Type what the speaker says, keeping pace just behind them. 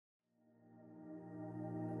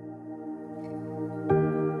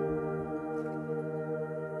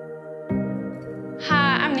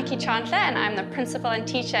Chandler and I'm the principal and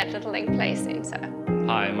teacher at Little Linc Play Centre.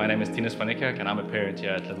 Hi, my name is Tinus van Niekerk and I'm a parent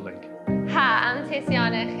here at Little Linc. Hi, I'm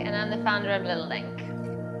Tessianich and I'm the founder of Little Linc.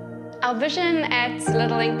 Our vision at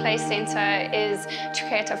Little Linc Play Centre is to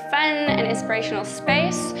create a fun and inspirational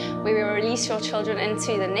space where we will release your children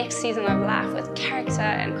into the next season of life with character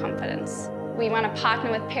and confidence. We want to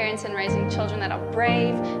partner with parents in raising children that are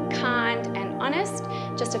brave, kind and honest.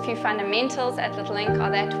 Just a few fundamentals at Little Linc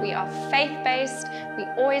are that we are faith-based, we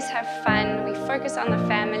always have fun, we focus on the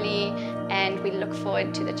family and we look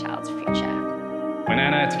forward to the child's future. When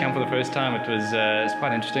Anna had to come for the first time, it was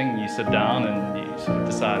quite interesting. You sit down and you sort of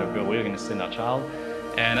decide where we're going to send our child.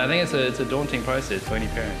 And I think it's a daunting process for any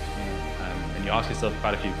parent. And you ask yourself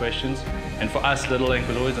quite a few questions. And for us, Little Linc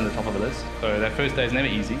was always on the top of the list. So that first day is never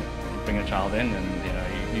easy. You bring a child in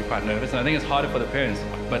and you're quite nervous. And I think it's harder for the parents.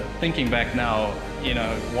 But thinking back now,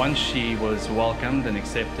 once she was welcomed and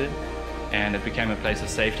accepted and it became a place of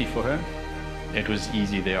safety for her, it was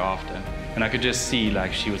easy thereafter. And I could just see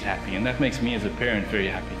like she was happy, and that makes me as a parent very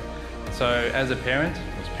happy. So as parents,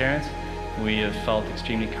 we have felt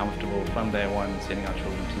extremely comfortable from day one sending our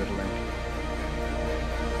children to Little Linc.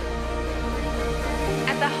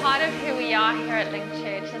 At the heart of who we are here at Linc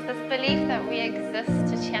Church is this belief that we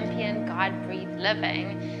exist to champion God-breathed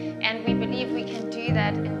living, and we believe we can do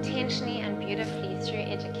that intentionally and beautifully through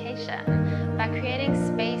education by creating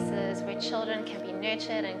spaces where children can be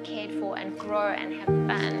nurtured and cared for and grow and have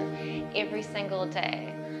fun every single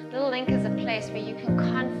day. Little Linc is a place where you can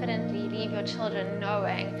confidently leave your children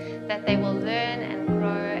knowing that they will learn and grow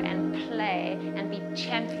and play and be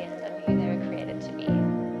champions